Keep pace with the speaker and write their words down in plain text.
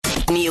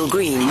Neil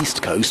Green,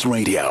 East Coast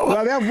Radio.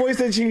 Well, that voice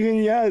that you can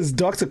hear is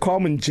Dr.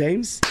 Carmen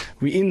James.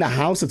 We're in the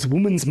house. It's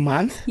Women's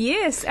Month.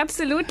 Yes,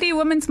 absolutely.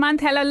 Women's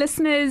Month. Hello,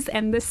 listeners.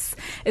 And this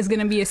is going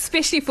to be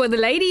especially for the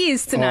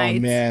ladies tonight.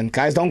 Oh, man.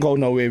 Guys, don't go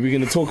nowhere. We're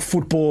going to talk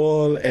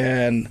football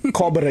and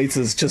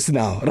carburetors just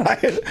now,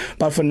 right?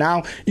 But for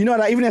now, you know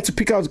what? I even had to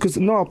pick out, because,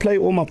 I play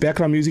all my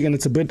background music and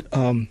it's a bit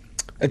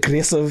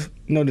aggressive.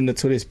 You know, the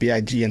notorious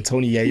B.I.G. and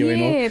Tony Yayo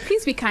and all. Yeah,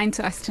 please be kind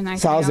to us tonight.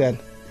 So how's that?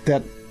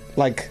 That,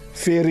 like,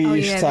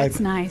 fairy-ish type. That's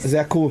nice. Is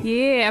that cool?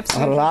 Yeah,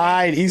 absolutely. All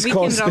right, East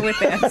Coast. We can roll with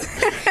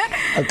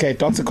that. Okay,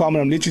 Dr. Carmen,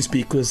 I'm let you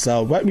speak, because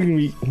what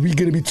we're going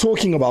to be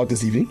talking about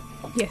this evening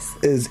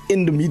is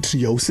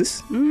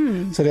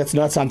endometriosis. So that's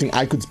not something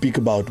I could speak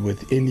about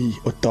with any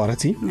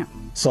authority. No.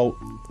 So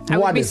I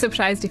would be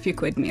surprised if you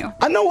could, Neil.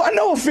 I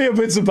know a fair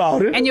bits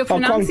about it. And your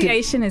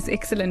pronunciation is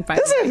excellent, by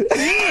the way. Is it?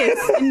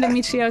 Yes,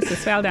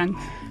 endometriosis. Well done.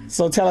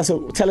 So tell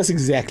us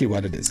exactly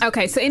what it is.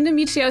 Okay, so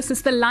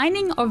endometriosis, the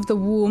lining of the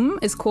womb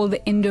is called the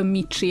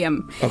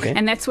endometrium. Okay.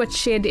 And that's what's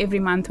shed every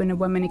month when a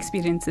woman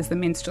experiences the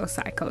menstrual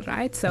cycle,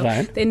 right? So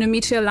the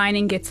endometrial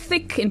lining gets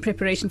thick in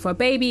preparation for a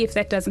baby. If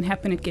that doesn't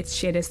happen, it gets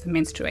shed as the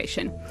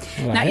menstruation.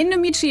 Right. Now,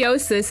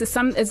 endometriosis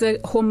is a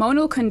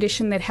hormonal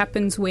condition that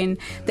happens when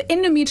the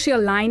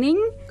endometrial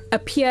lining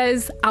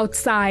appears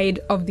outside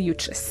of the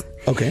uterus.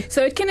 Okay.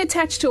 So it can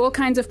attach to all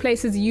kinds of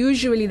places.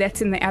 Usually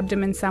that's in the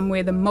abdomen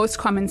somewhere. The most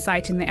common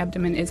site in the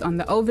abdomen is on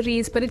the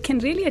ovaries, but it can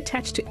really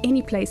attach to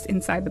any place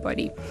inside the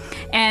body.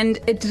 And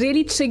it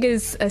really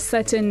triggers a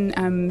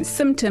certain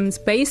symptoms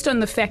based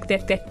on the fact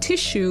that that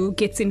tissue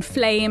gets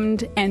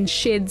inflamed and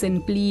sheds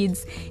and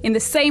bleeds in the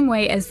same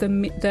way as the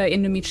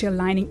endometrial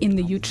lining in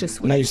the uterus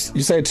would. Now, you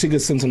say it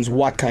triggers symptoms.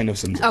 What kind of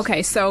symptoms?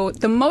 Okay, so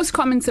the most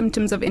common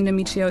symptoms of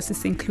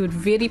endometriosis include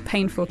very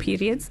painful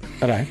periods.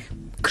 All right.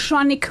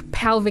 Chronic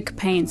pelvic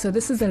pain. So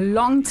this is a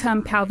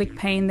long-term pelvic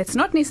pain that's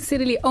not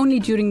necessarily only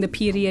during the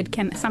period,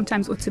 can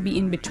sometimes also be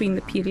in between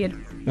the period.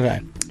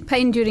 Right.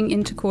 Pain during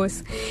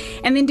intercourse.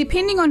 And then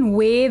depending on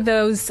where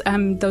those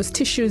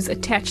tissues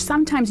attach,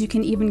 sometimes you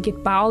can even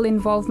get bowel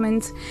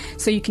involvement.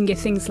 So you can get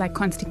things like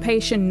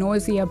constipation,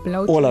 nausea,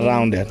 bloating. All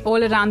around that.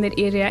 All around that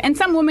area. And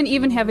some women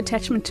even have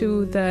attachment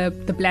to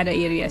the bladder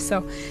area.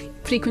 So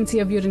frequency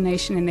of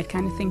urination and that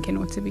kind of thing can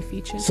also be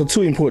featured. So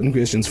 2 important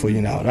questions for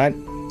you now, right?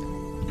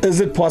 Is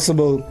it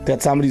possible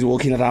that somebody's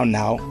walking around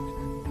now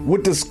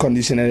with this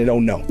condition and they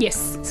don't know?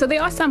 Yes. So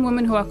there are some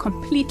women who are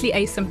completely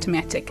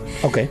asymptomatic.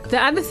 Okay. The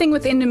other thing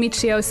with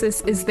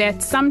endometriosis is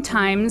that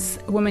sometimes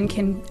women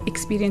can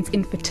experience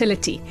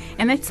infertility.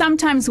 And that's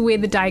sometimes where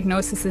the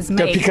diagnosis is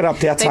made. They pick it up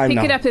that time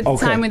now. They pick it up at the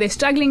time where they're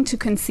struggling to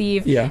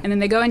conceive. Yeah. And then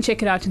they go and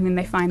check it out and then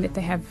they find that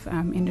they have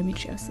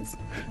endometriosis.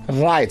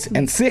 Right.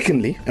 And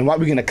secondly, and what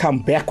we're going to come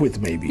back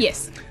with maybe.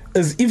 Yes.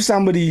 Is if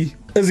somebody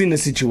is in a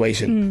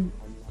situation...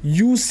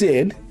 You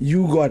said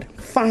you got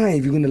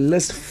 5. You're going to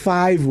list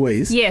 5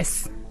 ways.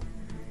 Yes.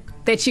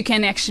 That you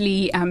can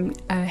actually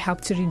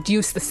help to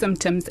reduce the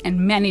symptoms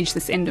and manage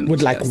this endometriosis.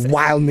 With like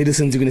wild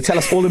medicines. You're going to tell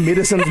us all the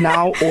medicines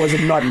now, or is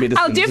it not medicine?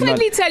 I'll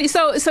definitely tell you.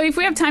 So if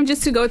we have time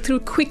just to go through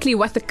quickly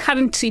what the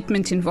current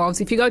treatment involves.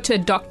 If you go to a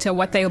doctor,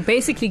 what they'll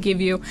basically give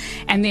you,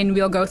 and then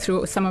we'll go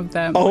through some of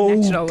the more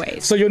natural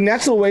ways. So your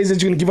natural ways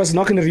that you're going to give us are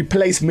not going to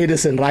replace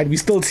medicine, right? We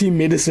still see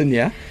medicine,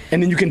 yeah?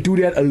 And then you can do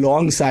that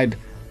alongside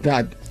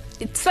that.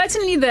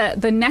 Certainly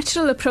the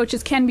natural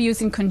approaches can be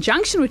used in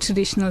conjunction with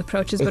traditional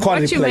approaches, but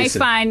what you may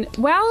find,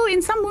 well,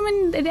 in some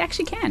women it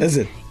actually can. Is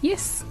it?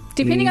 Yes.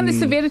 Depending on the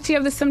severity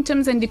of the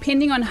symptoms and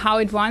depending on how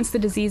advanced the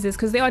disease is,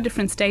 because there are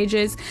different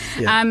stages.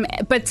 Yeah.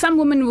 But some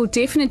women will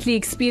definitely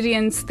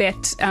experience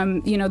that,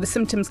 the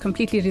symptoms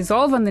completely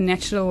resolve on the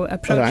natural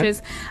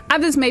approaches. Right.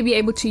 Others may be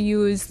able to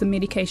use the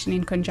medication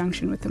in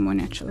conjunction with the more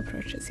natural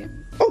approaches. Yeah.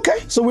 Okay.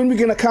 So when we're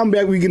going to come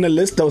back, we're going to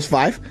list those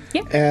 5.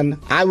 Yeah. And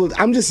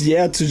I'm just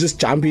here to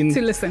just jump in.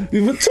 To listen.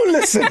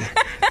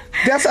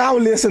 That's our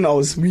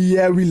listeners.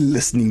 We're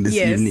listening this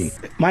evening.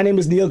 My name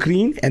is Neil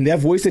Green, and that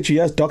voice that you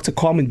hear is Dr.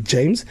 Carmen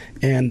James,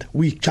 and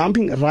we're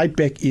jumping right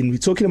back in. We're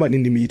talking about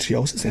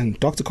endometriosis, and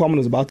Dr. Carmen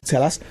is about to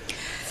tell us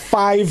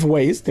 5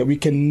 ways that we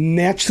can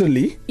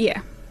naturally...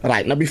 Yeah.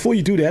 Right. Now, before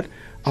you do that,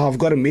 I've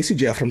got a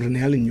message here from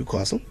Renelle in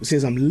Newcastle. It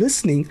says, I'm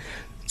listening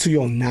to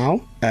you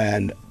now,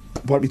 and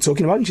what we're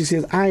talking about, and she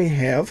says, I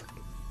have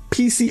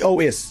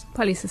PCOS.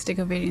 Polycystic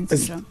ovarian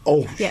syndrome.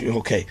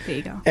 Okay. There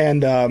you go.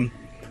 And...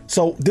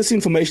 So this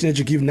information that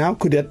you give now,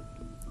 could that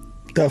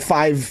the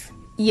 5...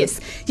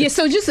 Yes.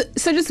 So just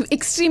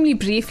extremely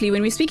briefly,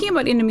 when we're speaking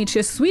about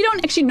endometriosis, we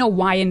don't actually know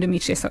why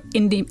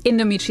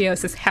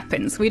endometriosis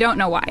happens. We don't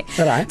know why.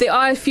 Right. There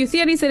are a few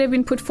theories that have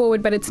been put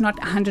forward, but it's not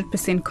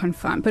 100%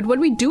 confirmed. But what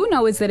we do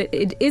know is that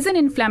it is an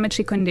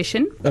inflammatory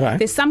condition. Right.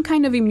 There's some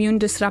kind of immune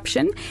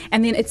disruption,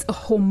 and then it's a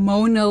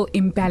hormonal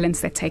imbalance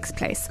that takes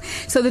place.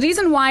 So the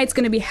reason why it's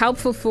going to be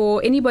helpful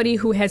for anybody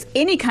who has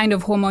any kind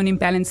of hormone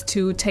imbalance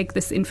to take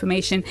this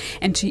information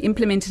and to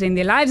implement it in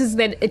their lives is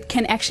that it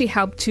can actually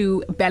help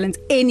to balance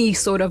any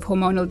sort of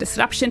hormonal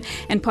disruption,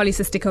 and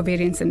polycystic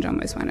ovarian syndrome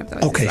is one of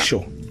those. Okay,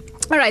 sure.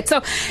 All right,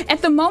 so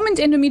at the moment,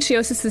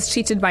 endometriosis is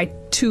treated by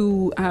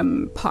two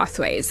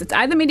pathways. It's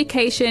either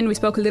medication. We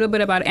spoke a little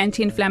bit about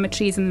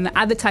anti-inflammatories, and the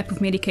other type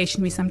of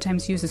medication we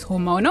sometimes use is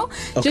hormonal,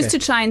 just to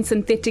try and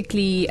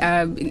synthetically,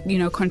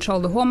 control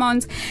the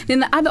hormones. Then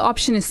the other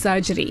option is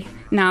surgery.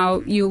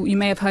 Now, you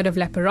may have heard of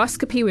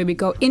laparoscopy, where we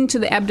go into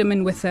the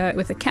abdomen with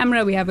a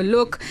camera. We have a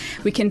look.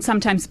 We can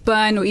sometimes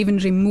burn or even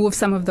remove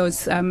some of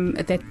those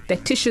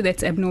that tissue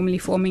that's abnormally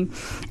forming.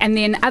 And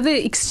then other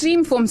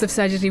extreme forms of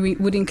surgery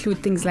would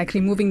include things like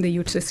removing the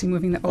uterus,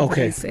 removing the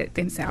ovaries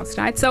themselves,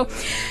 right? So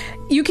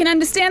you can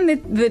understand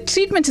that the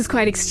treatment is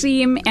quite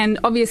extreme, and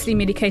obviously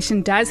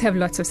medication does have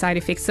lots of side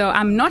effects. So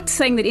I'm not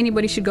saying that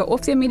anybody should go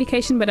off their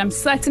medication, but I'm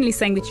certainly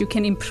saying that you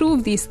can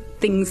improve these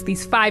things,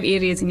 these 5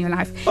 areas in your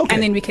life,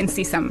 and then we can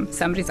see some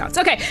results.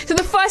 Okay, so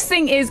the first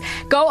thing is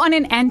go on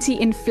an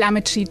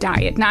anti-inflammatory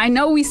diet. Now, I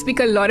know we speak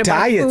a lot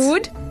about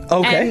food.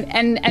 Okay.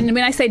 And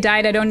when I say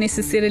diet, I don't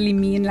necessarily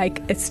mean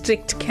like a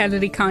strict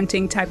calorie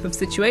counting type of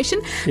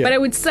situation, but I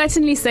would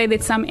certainly say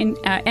that some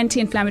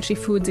anti-inflammatory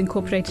foods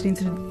incorporated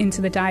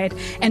into the diet,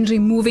 and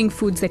removing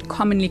foods that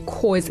commonly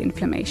cause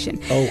inflammation.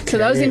 So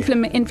those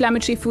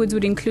inflammatory foods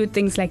would include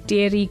things like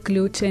dairy,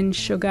 gluten,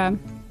 sugar,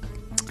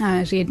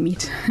 red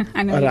meat.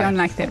 I know you don't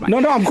like that one.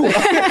 No, I'm cool.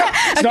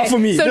 It's not for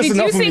me. So That's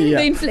reducing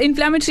enough for me, the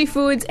inflammatory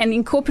foods and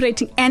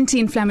incorporating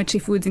anti-inflammatory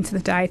foods into the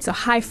diet. So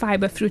high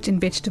fiber fruit and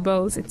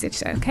vegetables,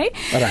 etc. Okay.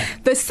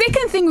 The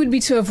second thing would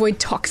be to avoid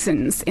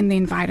toxins in the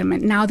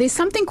environment. Now, there's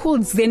something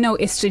called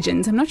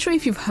xenoestrogens. I'm not sure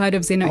if you've heard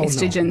of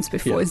xenoestrogens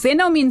before.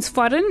 Xeno means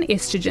foreign,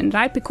 estrogen,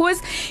 right?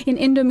 Because in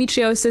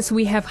endometriosis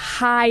we have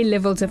high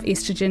levels of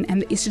estrogen,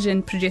 and the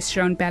estrogen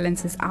progesterone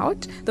balances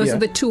out. Those are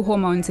the two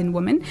hormones in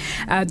women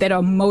that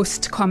are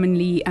most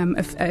commonly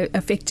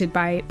affected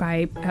by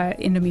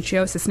endometriosis.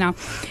 Now,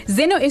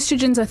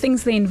 xenoestrogens are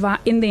things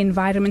in the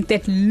environment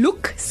that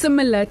look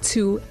similar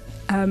to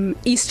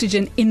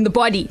estrogen in the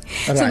body.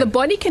 So the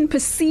body can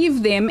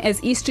perceive them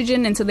as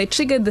estrogen, and so they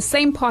trigger the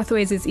same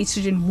pathways as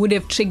estrogen would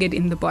have triggered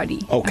in the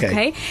body.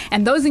 Okay?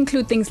 And those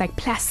include things like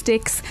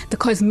plastics, the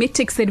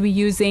cosmetics that we're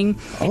using,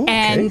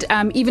 and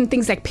even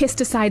things like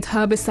pesticides,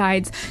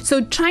 herbicides.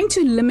 So trying to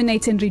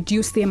eliminate and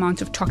reduce the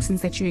amount of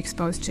toxins that you're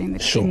exposed to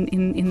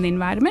in the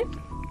environment.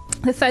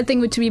 The third thing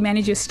would be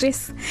manage your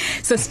stress.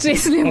 So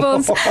stress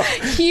levels,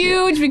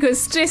 huge,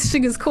 because stress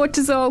triggers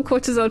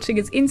cortisol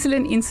triggers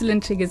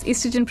insulin triggers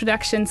estrogen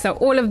production. So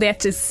all of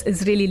that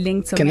is really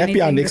linked. So can that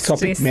be our next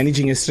topic,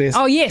 managing your stress?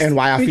 Oh, yes. And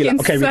why I feel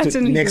like,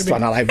 next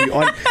one, I'll have you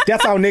on.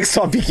 That's our next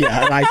topic here,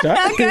 right?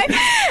 Okay.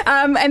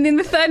 And then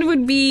the third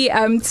would be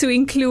to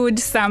include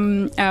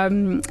some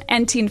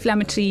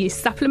anti-inflammatory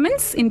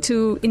supplements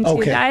into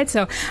your diet.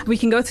 So we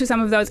can go through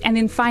some of those. And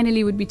then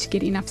finally would be to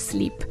get enough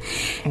sleep.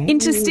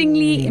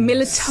 Interestingly,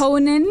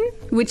 melatonin,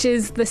 which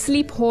is the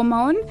sleep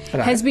hormone,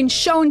 has been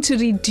shown to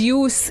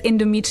reduce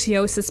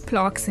endometriosis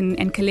plaques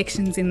and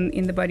collections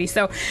in the body.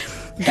 So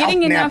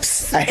getting enough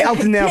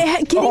health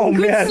nap, getting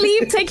good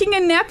sleep, taking a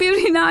nap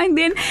every now and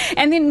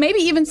then maybe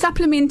even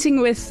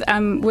supplementing with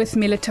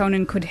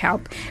melatonin could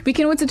help. We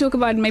can also talk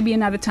about maybe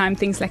another time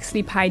things like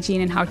sleep hygiene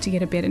and how to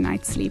get a better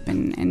night's sleep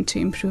and to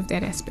improve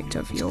that aspect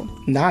of your...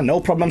 No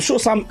problem. I'm sure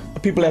some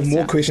people have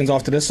more questions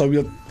after this, so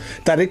we'll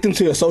direct them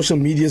to your social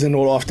medias and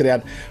all after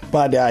that.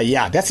 But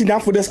that's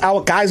enough for this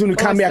hour. Guys, when we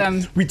come back,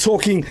 we're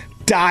talking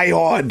die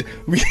hard.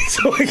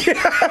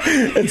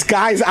 It's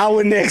guys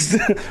hour next.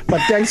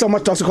 But thanks so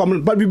much, Dr.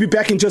 Carmen. But we'll be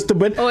back in just a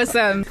bit.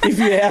 Awesome. If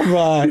you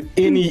have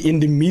any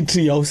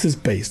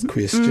endometriosis based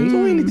questions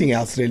or anything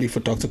else really for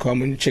Dr.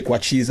 Carmen, check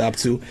what she's up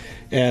to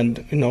and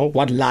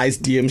what lies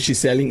DM she's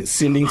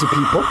sending to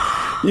people.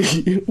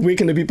 Where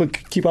can the people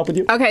keep up with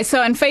you? Okay,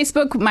 so on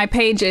Facebook, my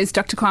page is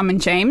Dr. Carmen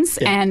James,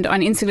 and on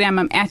Instagram,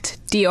 I'm at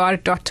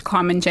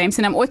dr.carmenjames,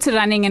 and I'm also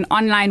running an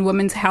online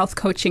women's health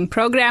coaching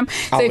program.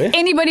 So if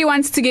anybody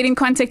wants to get in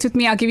contact with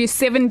me, I'll give you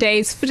 7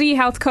 days free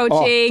health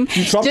coaching.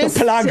 You dropped the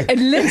plug.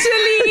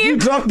 Literally, you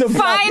dropped the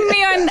plug. Find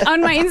me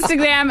on my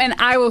Instagram, and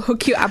I will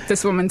hook you up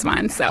this woman's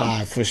mind. So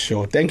for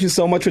sure. Thank you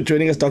so much for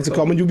joining us, Dr.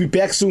 Carmen. You'll be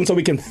back soon so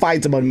we can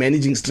fight about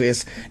managing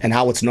stress and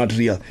how it's not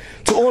real.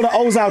 To all the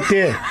O's out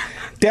there,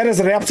 that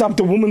has wrapped up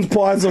the women's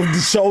parts of the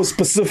show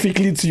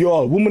specifically to you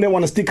all. Women that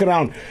want to stick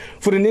around.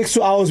 For the next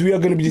 2 hours, we are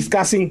going to be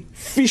discussing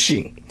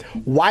fishing.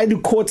 Why do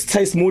quartz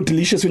taste more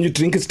delicious when you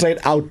drink it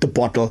straight out the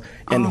bottle?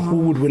 And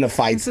who would win a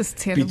fight? This is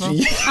terrible.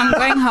 I'm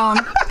going home.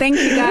 Thank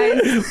you,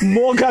 guys.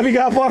 More coming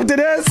up after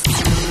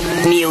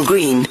this. Neil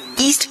Green,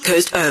 East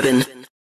Coast Urban.